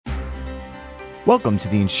Welcome to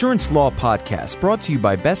the Insurance Law Podcast, brought to you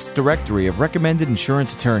by Best's Directory of Recommended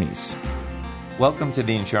Insurance Attorneys. Welcome to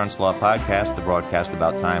the Insurance Law Podcast, the broadcast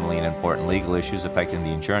about timely and important legal issues affecting the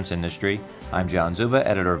insurance industry. I'm John Zuba,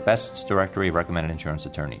 editor of Best's Directory of Recommended Insurance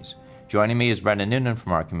Attorneys. Joining me is Brendan Noonan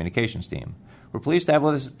from our communications team. We're pleased to have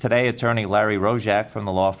with us today attorney Larry Roszak from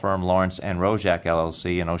the law firm Lawrence and Roszak,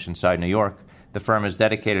 LLC in Oceanside, New York. The firm is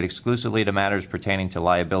dedicated exclusively to matters pertaining to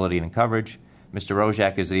liability and coverage. Mr.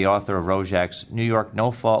 Roszak is the author of Roszak's New York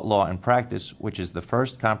No-Fault Law and Practice, which is the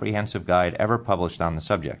first comprehensive guide ever published on the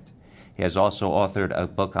subject. He has also authored a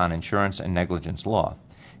book on insurance and negligence law.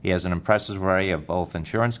 He has an impressive array of both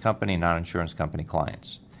insurance company and non-insurance company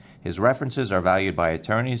clients. His references are valued by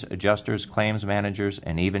attorneys, adjusters, claims managers,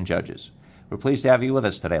 and even judges. We're pleased to have you with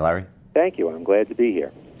us today, Larry. Thank you. I'm glad to be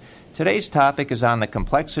here. Today's topic is on the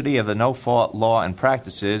complexity of the no-fault law and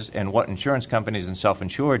practices and what insurance companies and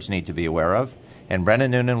self-insureds need to be aware of. And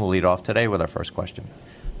Brendan Noonan will lead off today with our first question.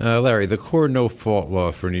 Larry, the core no-fault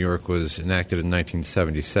law for New York was enacted in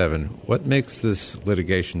 1977. What makes this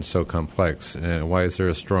litigation so complex, and why is there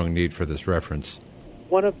a strong need for this reference?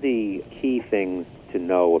 One of the key things to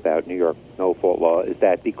know about New York no-fault law is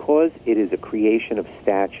that because it is a creation of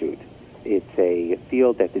statute, it's a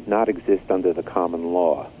field that did not exist under the common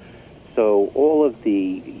law. So all of the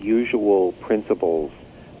usual principles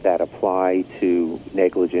that apply to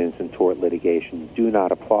negligence and tort litigation do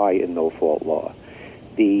not apply in no-fault law.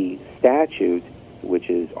 The statute, which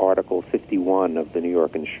is Article 51 of the New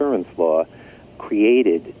York insurance law,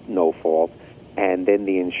 created no-fault, and then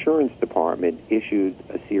the insurance department issued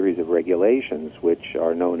a series of regulations, which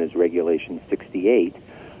are known as Regulation 68,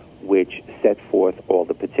 which set forth all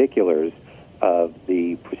the particulars of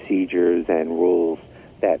the procedures and rules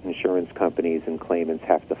that insurance companies and claimants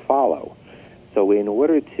have to follow. So in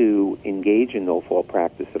order to engage in no-fault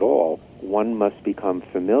practice at all, one must become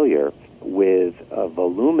familiar with a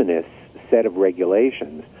voluminous set of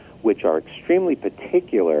regulations which are extremely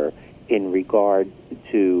particular in regard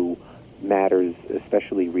to matters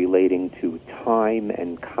especially relating to time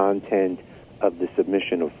and content of the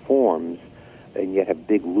submission of forms, and yet have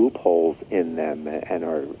big loopholes in them and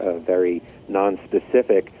are very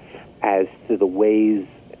nonspecific as to the ways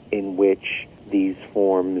in which these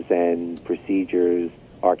forms and procedures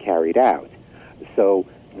are carried out. So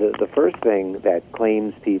the first thing that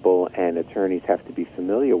claims people and attorneys have to be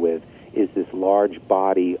familiar with is this large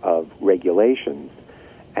body of regulations,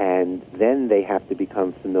 and then they have to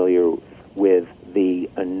become familiar with the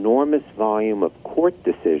enormous volume of court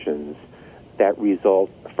decisions that result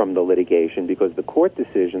from the litigation, because the court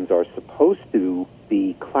decisions are supposed to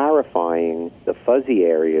be clarifying the fuzzy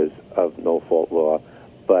areas of no-fault law,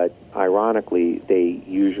 but ironically, they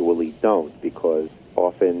usually don't, because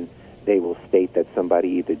often they will state that somebody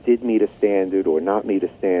either did meet a standard or not meet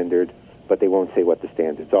a standard, but they won't say what the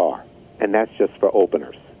standards are. And that's just for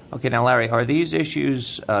openers. Okay, now, Larry, are these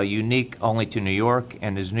issues unique only to New York,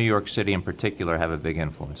 and does New York City in particular have a big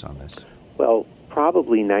influence on this? Well,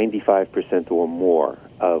 probably 95% or more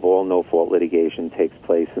of all no-fault litigation takes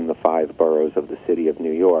place in the 5 boroughs of the city of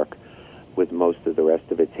New York, with most of the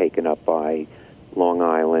rest of it taken up by Long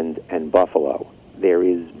Island and Buffalo. There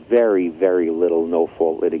is very, very little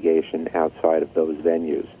no-fault litigation outside of those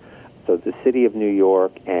venues. So the city of New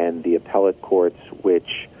York and the appellate courts,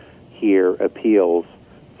 which hear appeals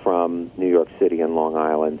from New York City and Long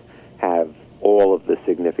Island, have all of the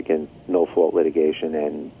significant no-fault litigation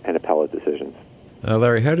and appellate decisions.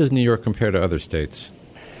 Larry, how does New York compare to other states?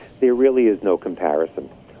 There really is no comparison.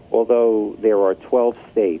 Although there are 12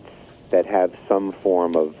 states that have some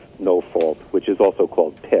form of no fault, which is also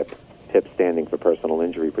called PIP standing for Personal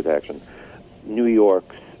Injury Protection. New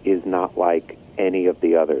York's is not like any of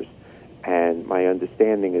the others. And my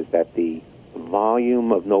understanding is that the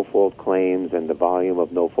volume of no-fault claims and the volume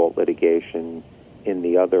of no-fault litigation in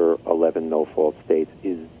the other 11 no-fault states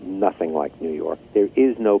is nothing like New York. There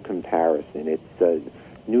is no comparison. It's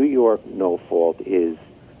New York no-fault is,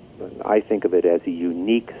 I think of it as a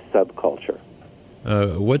unique subculture.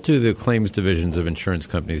 What do the claims divisions of insurance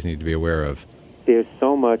companies need to be aware of? There's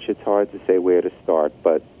so much, it's hard to say where to start,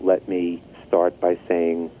 but let me start by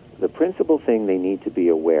saying the principal thing they need to be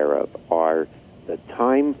aware of are the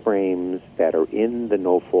time frames that are in the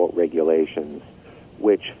no-fault regulations,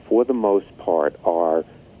 which for the most part are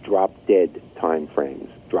drop-dead time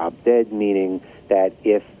frames. Drop-dead meaning that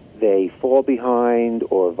if they fall behind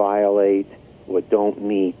or violate or don't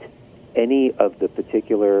meet any of the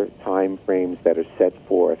particular time frames that are set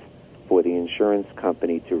forth for the insurance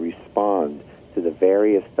company to respond to the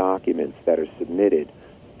various documents that are submitted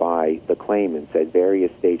by the claimants at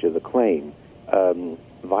various stages of the claim,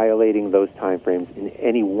 violating those time frames in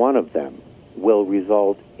any one of them will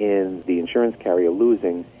result in the insurance carrier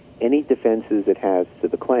losing any defenses it has to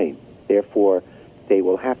the claim. Therefore, they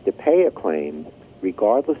will have to pay a claim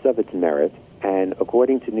regardless of its merit, and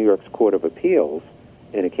according to New York's Court of Appeals,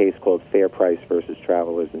 in a case called Fair Price versus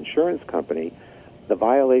Travelers Insurance Company, the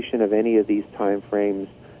violation of any of these time frames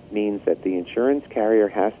means that the insurance carrier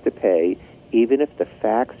has to pay even if the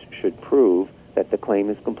facts should prove that the claim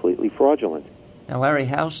is completely fraudulent. Now, Larry,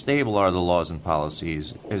 how stable are the laws and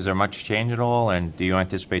policies? Is there much change at all, and do you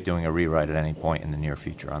anticipate doing a rewrite at any point in the near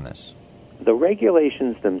future on this? The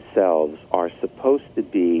regulations themselves are supposed to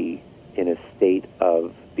be in a state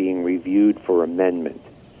of being reviewed for amendment,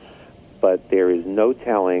 but there is no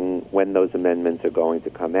telling when those amendments are going to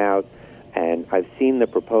come out, and I've seen the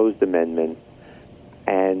proposed amendment,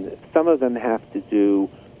 and some of them have to do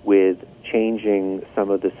with changing some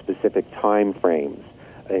of the specific time frames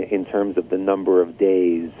in terms of the number of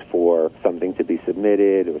days for something to be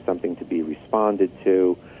submitted or something to be responded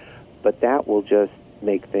to, but that will just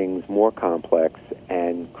make things more complex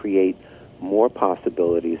and create more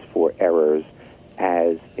possibilities for errors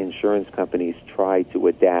as insurance companies try to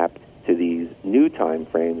adapt to these new time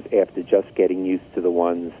frames after just getting used to the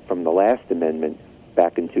ones from the last amendment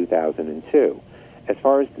back in 2002. As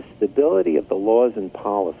far as the stability of the laws and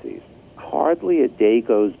policies, hardly a day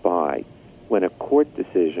goes by when a court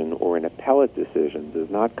decision or an appellate decision does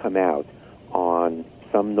not come out on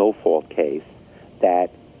some no-fault case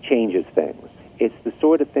that changes things. It's the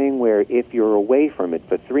sort of thing where if you're away from it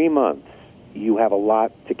for 3 months, you have a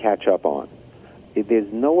lot to catch up on.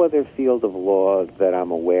 There's no other field of law that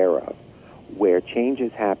I'm aware of where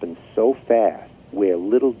changes happen so fast, where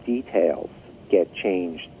little details get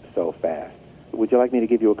changed so fast. Would you like me to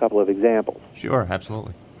give you a couple of examples? Sure,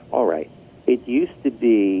 absolutely. All right. It used to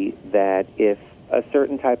be that if a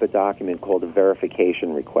certain type of document called a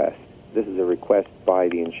verification request, this is a request by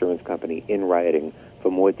the insurance company in writing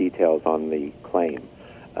for more details on the claim.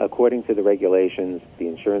 According to the regulations, the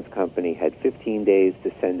insurance company had 15 days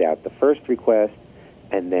to send out the first request,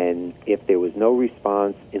 and then if there was no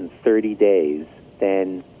response in 30 days,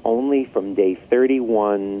 then only from day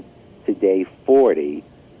 31 to day 40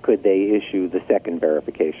 could they issue the second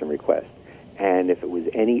verification request. And if it was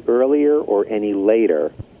any earlier or any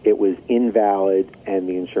later, it was invalid and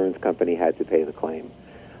the insurance company had to pay the claim.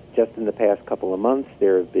 Just in the past couple of months,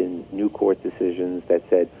 there have been new court decisions that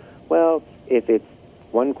said, well,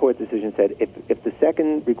 one court decision said if the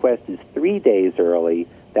second request is 3 days early,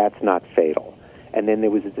 that's not fatal. And then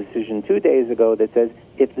there was a decision 2 days ago that says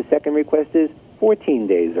if the second request is 14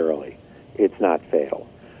 days early, it's not fatal.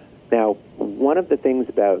 Now, one of the things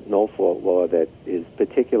about no-fault law that is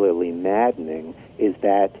particularly maddening is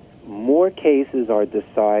that more cases are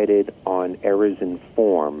decided on errors in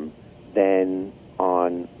form than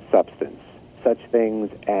on substance. Such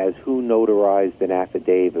things as who notarized an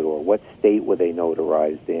affidavit, or what state were they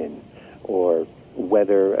notarized in, or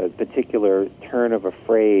whether a particular turn of a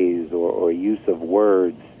phrase or use of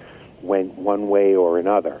words went one way or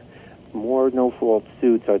another. More no-fault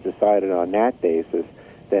suits are decided on that basis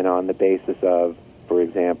than on the basis of, for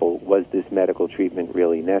example, was this medical treatment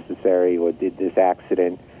really necessary, or did this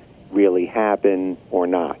accident really happen or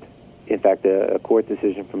not? In fact, a court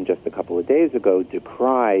decision from just a couple of days ago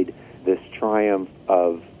decried this triumph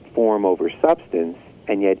of form over substance,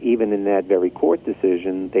 and yet even in that very court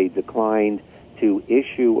decision, they declined to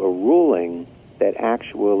issue a ruling that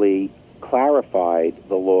actually clarified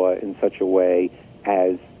the law in such a way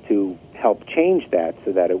as to help change that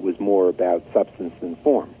so that it was more about substance than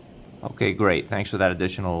form. Okay, great. Thanks for that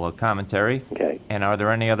additional commentary. Okay. And are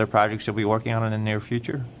there any other projects you'll be working on in the near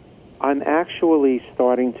future? I'm actually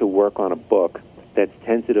starting to work on a book that's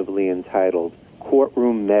tentatively entitled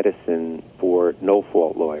Courtroom Medicine for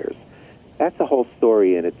No-Fault Lawyers. That's a whole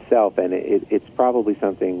story in itself, and it's probably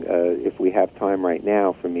something, if we have time right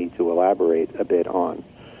now, for me to elaborate a bit on.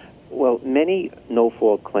 Well, many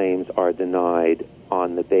no-fault claims are denied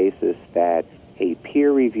on the basis that a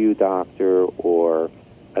peer-review doctor or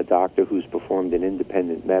a doctor who's performed an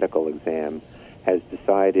independent medical exam has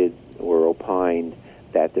decided or opined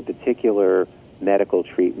that the particular medical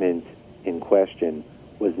treatment in question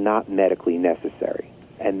was not medically necessary.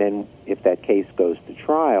 And then if that case goes to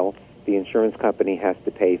trial, the insurance company has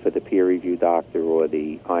to pay for the peer-review doctor or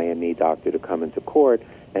the IME doctor to come into court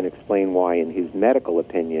and explain why, in his medical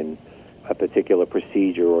opinion, a particular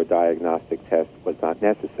procedure or diagnostic test was not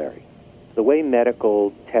necessary. The way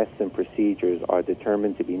medical tests and procedures are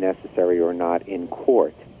determined to be necessary or not in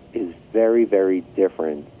court is very, very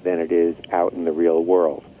different than it is out in the real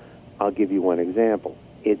world. I'll give you one example.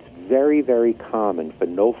 It's very, very common for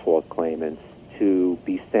no-fault claimants to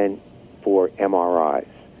be sent for MRIs.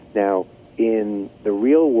 Now, in the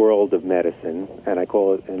real world of medicine, and I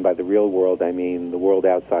call it, and by the real world I mean the world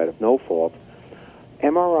outside of no fault,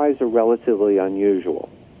 MRIs are relatively unusual.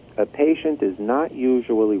 A patient is not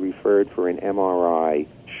usually referred for an MRI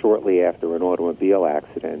shortly after an automobile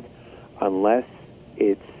accident unless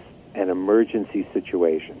it's an emergency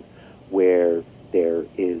situation where there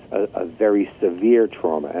is a very severe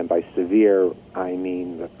trauma, and by severe I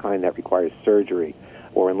mean the kind that requires surgery,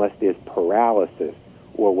 or unless there's paralysis,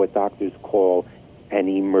 or what doctors call an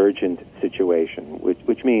emergent situation,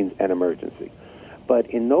 which means an emergency. But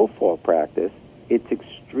in no-fault practice, it's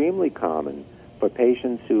extremely common for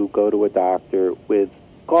patients who go to a doctor with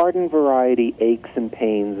garden variety aches and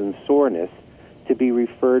pains and soreness to be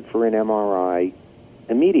referred for an MRI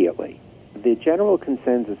immediately. The general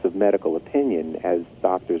consensus of medical opinion, as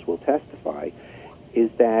doctors will testify,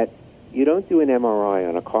 is that you don't do an MRI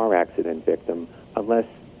on a car accident victim unless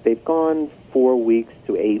they've gone 4 weeks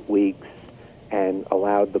to 8 weeks and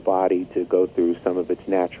allowed the body to go through some of its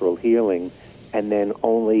natural healing, and then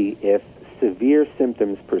only if severe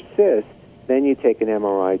symptoms persist, then you take an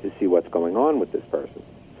MRI to see what's going on with this person.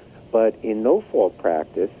 But in no-fault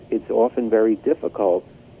practice, it's often very difficult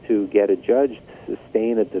to get a judge to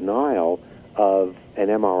sustain a denial of an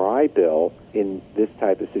MRI bill in this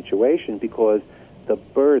type of situation because the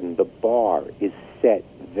burden, the bar, is set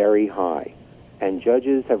very high. And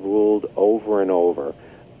judges have ruled over and over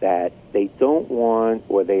that they don't want,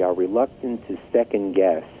 or they are reluctant to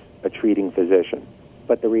second-guess a treating physician.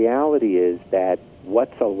 But the reality is that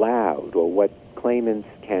what's allowed, or what claimants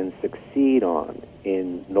can succeed on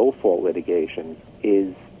in no-fault litigation,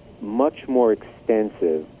 is much more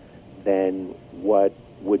extensive than what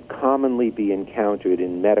would commonly be encountered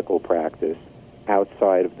in medical practice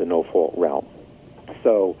outside of the no-fault realm.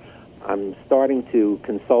 So I'm starting to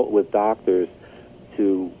consult with doctors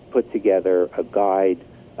to put together a guide,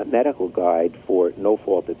 a medical guide for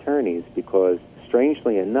no-fault attorneys, because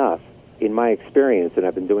strangely enough, in my experience, and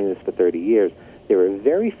I've been doing this for 30 years, there are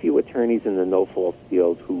very few attorneys in the no-fault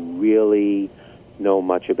field who really know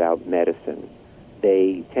much about medicine.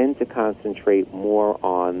 They tend to concentrate more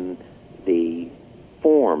on the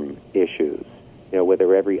form issues,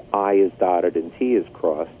 whether every I is dotted and T is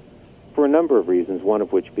crossed, for a number of reasons, one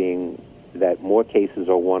of which being that more cases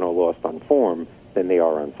are won or lost on form than they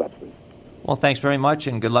are on substance. Well, thanks very much,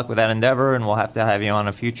 and good luck with that endeavor, and we'll have to have you on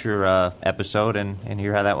a future episode and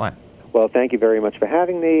hear how that went. Well, thank you very much for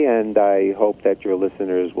having me, and I hope that your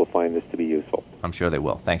listeners will find this to be useful. I'm sure they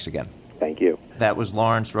will. Thanks again. Thank you. That was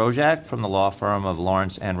Lawrence Rojak from the law firm of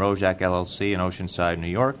Lawrence and Rojak, LLC in Oceanside, New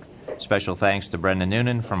York. Special thanks to Brendan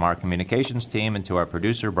Noonan from our communications team and to our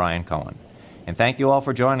producer, Brian Cohen. And thank you all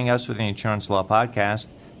for joining us for the Insurance Law Podcast.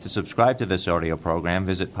 To subscribe to this audio program,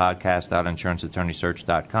 visit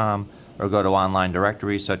podcast.insuranceattorneysearch.com or go to online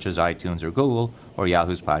directories such as iTunes or Google or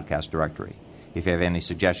Yahoo's podcast directory. If you have any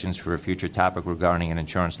suggestions for a future topic regarding an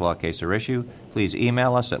insurance law case or issue, please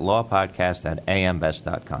email us at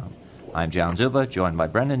lawpodcast@ambest.com. I'm John Zuba, joined by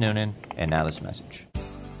Brendan Noonan, and now this message.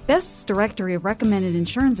 Best's directory of recommended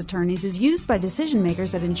insurance attorneys is used by decision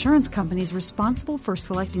makers at insurance companies responsible for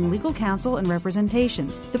selecting legal counsel and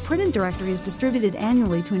representation. The printed directory is distributed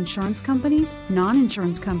annually to insurance companies,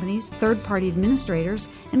 non-insurance companies, third-party administrators,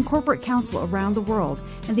 and corporate counsel around the world,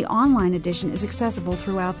 and the online edition is accessible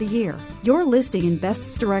throughout the year. Your listing in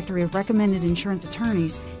Best's directory of recommended insurance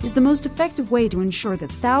attorneys is the most effective way to ensure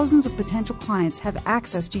that thousands of potential clients have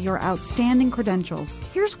access to your outstanding credentials.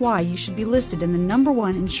 Here's why you should be listed in the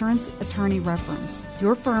 #1 insurance attorney reference.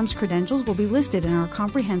 Your firm's credentials will be listed in our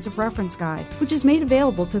comprehensive reference guide, which is made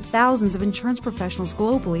available to thousands of insurance professionals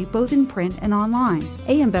globally, both in print and online.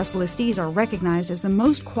 AM Best listees are recognized as the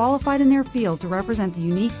most qualified in their field to represent the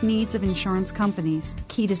unique needs of insurance companies.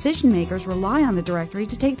 Key decision makers rely on the directory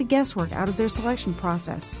to take the guesswork out of their selection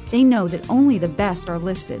process. They know that only the best are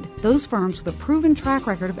listed, those firms with a proven track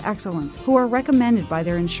record of excellence who are recommended by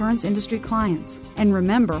their insurance industry clients. And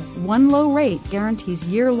remember, one low rate guarantees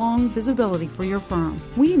year-long visibility for your firm.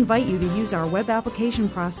 We invite you to use our web application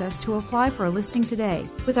process to apply for a listing today.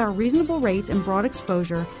 With our reasonable rates and broad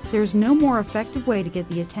exposure, there's no more effective way to get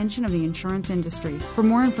the attention of the insurance industry. For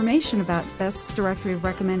more information about Best's Directory of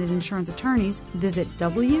Recommended Insurance Attorneys, visit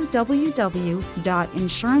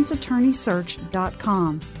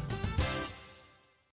www.insuranceattorneysearch.com.